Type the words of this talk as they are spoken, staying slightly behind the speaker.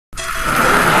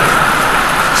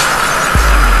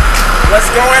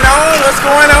going on? What's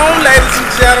going on, ladies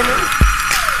and gentlemen?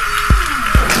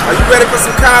 Are you ready for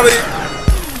some comedy?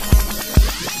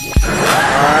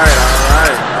 Alright,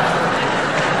 alright.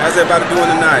 How's everybody doing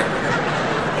tonight?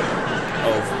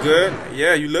 Oh, good?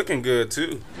 Yeah, you looking good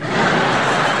too.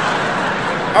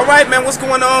 Alright, man, what's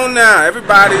going on now?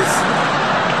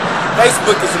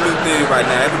 Facebook is a new thing right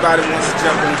now. Everybody wants to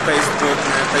jump on Facebook,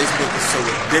 man. Facebook is so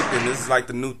addicting. This is like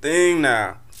the new thing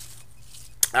now.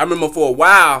 I remember for a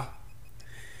while,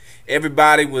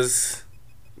 everybody was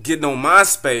getting on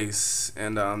MySpace,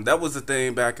 and that was the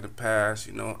thing back in the past.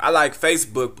 You know, I like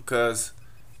Facebook because,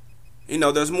 you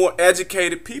know, there's more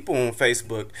educated people on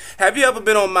Facebook. Have you ever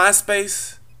been on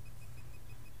MySpace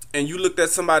and you looked at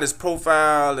somebody's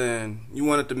profile and you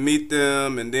wanted to meet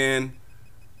them, and then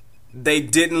they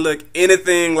didn't look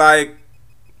anything like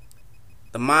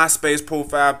the MySpace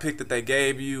profile pic that they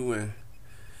gave you, and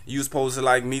you was supposed to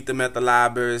like meet them at the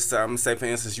library? So I'm gonna say, for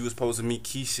instance, you was supposed to meet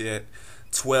Keisha at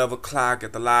 12 o'clock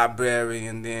at the library,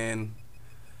 and then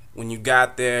when you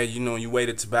got there, you know, you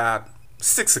waited to about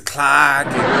 6 o'clock,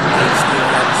 and you still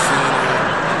hadn't seen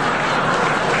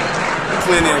her.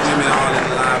 Plenty of women all in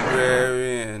the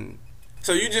library, and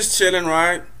so you just chilling,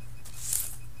 right?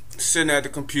 Sitting at the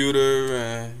computer,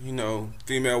 and you know,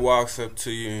 female walks up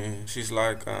to you and she's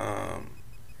like,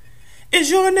 is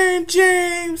your name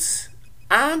James?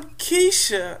 I'm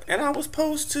Keisha, and I was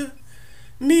supposed to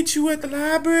meet you at the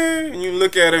library. And you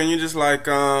look at her and you're just like,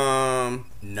 no,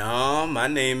 my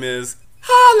name is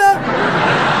Holla.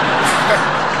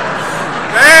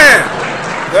 Man,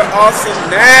 there are some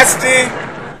nasty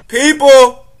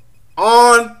people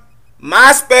on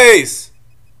MySpace.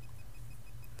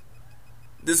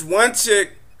 This one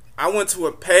chick, I went to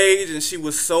her page and she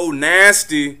was so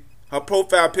nasty. Her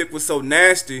profile pic was so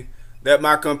nasty that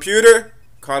my computer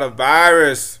caught a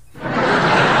virus. Man,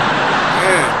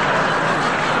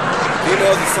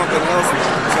 females are something else, man.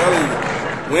 I'm telling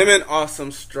you. Women are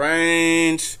some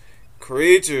strange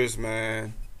creatures,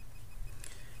 man.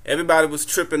 Everybody was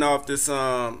tripping off this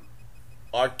R.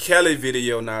 Kelly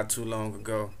video not too long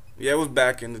ago. Yeah, it was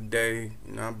back in the day.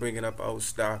 You know, I'm bringing up old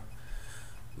stuff.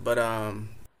 But I'm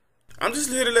just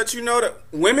here to let you know that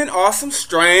women are some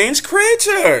strange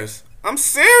creatures. I'm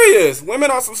serious.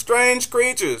 Women are some strange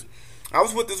creatures. I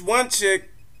was with this one chick,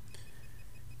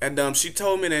 and she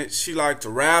told me that she liked to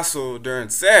wrestle during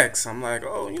sex. I'm like,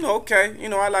 oh, you know, okay. You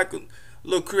know, I like a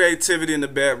little creativity in the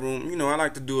bedroom. You know, I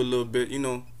like to do a little bit, you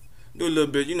know, you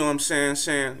know what I'm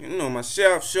saying, you know, my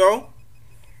chef show.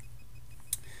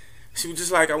 She was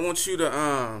just like, I want you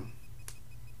to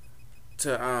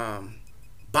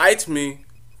bite me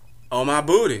on my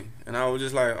booty. And I was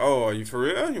just like, oh, are you for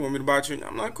real? You want me to bite you?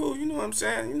 I'm like, cool, you know what I'm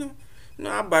saying? You know,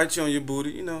 I'll bite you on your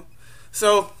booty, you know.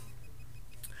 So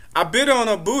I bit on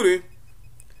her booty,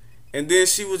 and then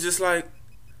she was just like,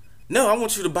 no, I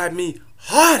want you to bite me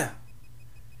harder.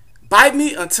 Bite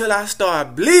me until I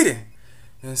start bleeding.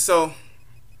 And so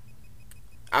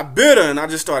I bit her, and I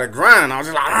just started grinding. I was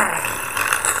just like,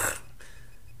 argh.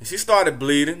 And she started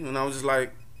bleeding, and I was just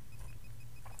like,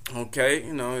 okay,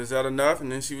 you know, is that enough? And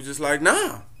then she was just like,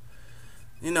 nah.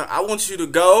 You know, I want you to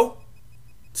go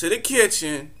to the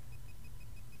kitchen,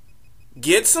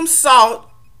 get some salt,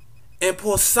 and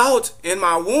pour salt in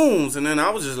my wounds. And then I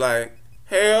was just like,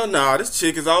 hell no, this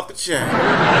chick is off the chain.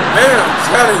 Man, I'm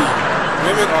telling you,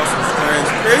 women are some strange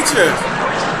creatures.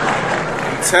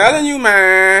 I'm telling you,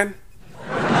 man.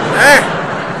 Man,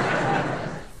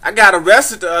 I got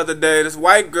arrested the other day. This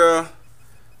white girl,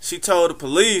 she told the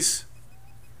police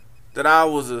that I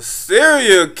was a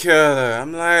serial killer.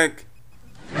 I'm like,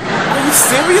 are you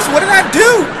serious? What did I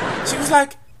do? She was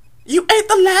like, you ate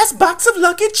the last box of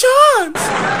Lucky Charms.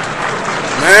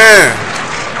 Man,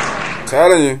 I'm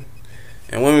telling you.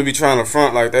 And women be trying to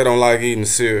front like they don't like eating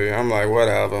cereal. I'm like,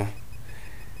 whatever.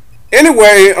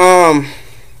 Anyway,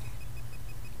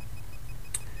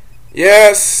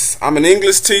 yes, I'm an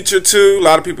English teacher too. A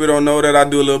lot of people don't know that. I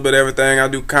do a little bit of everything. I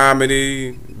do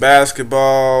comedy,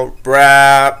 basketball,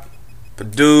 rap,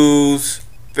 produce,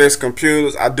 fix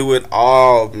computers. I do it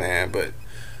all, man. But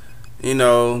you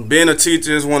know, being a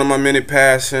teacher is one of my many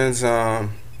passions. I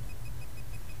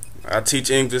teach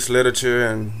English literature,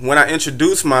 and when I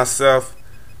introduce myself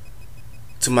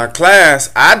to my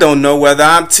class, I don't know whether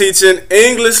I'm teaching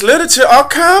English literature or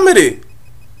comedy.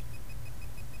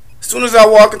 As soon as I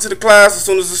walk into the class, as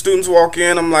soon as the students walk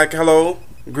in, I'm like, hello,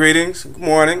 greetings, good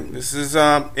morning. This is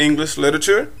English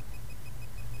literature,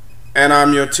 and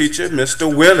I'm your teacher, Mr.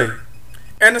 Willie.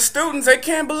 And the students, they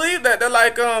can't believe that. They're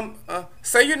like,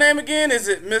 say your name again. Is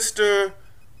it Mr.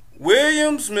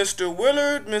 Williams, Mr.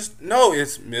 Willard, No,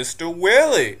 it's Mr.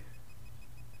 Willie.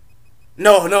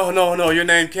 No, no, no, no. Your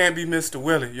name can't be Mr.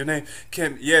 Willie. Your name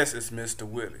can't. Yes, it's Mr.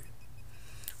 Willie.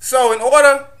 So in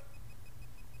order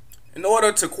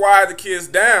to quiet the kids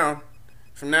down,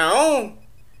 from now on,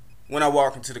 when I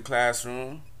walk into the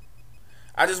classroom,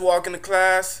 I just walk into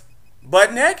class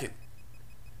butt naked,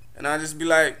 and I just be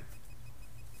like,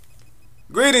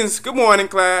 "Greetings, good morning,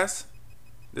 class.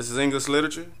 This is English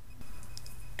literature,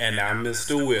 and I'm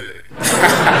Mr. Willie."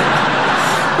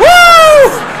 Woo!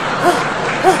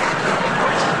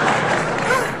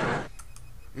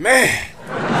 Man,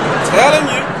 I'm telling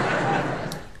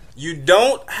you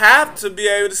don't have to be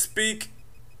able to speak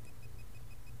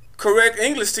correct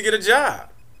English to get a job.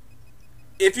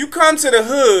 If you come to the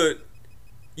hood,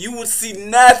 you would see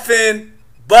nothing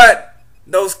but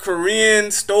those Korean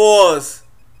stores,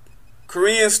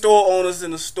 Korean store owners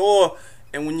in the store.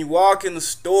 And when you walk in the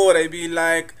store, they be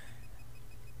like,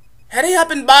 "Hurry up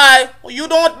and buy, or you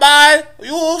don't buy,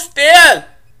 you steal."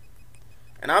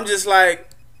 And I'm just like,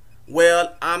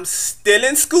 well, I'm still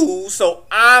in school, so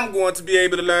I'm going to be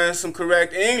able to learn some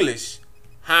correct English.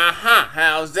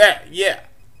 How's that? Yeah.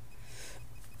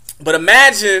 But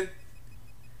imagine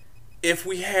if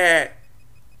we had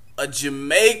a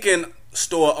Jamaican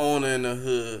store owner in the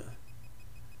hood,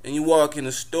 and you walk in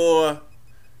the store,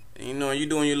 and you're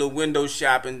doing your little window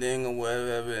shopping thing or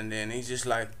whatever, and then he's just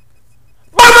like,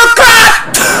 "Mama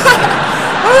clap!"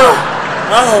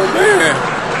 Oh man.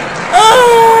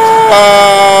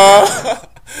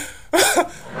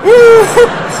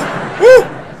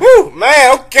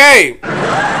 Man, okay.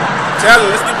 Tell him,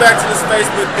 let's get back to this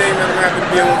Facebook thing, man. I'm happy to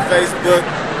be on Facebook.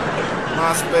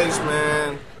 MySpace,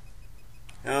 man.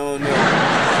 I don't know.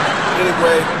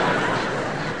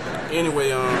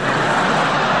 Anyway, I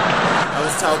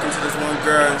was talking to this one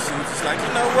girl, and she was just like,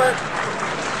 "You know what?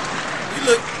 You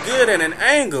look good at an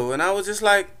angle." And I was just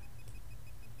like,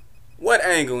 "What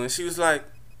angle?" And she was like,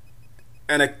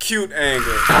 "An acute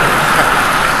angle."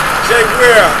 Jay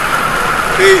Greer.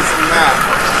 Peace. I'm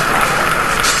out.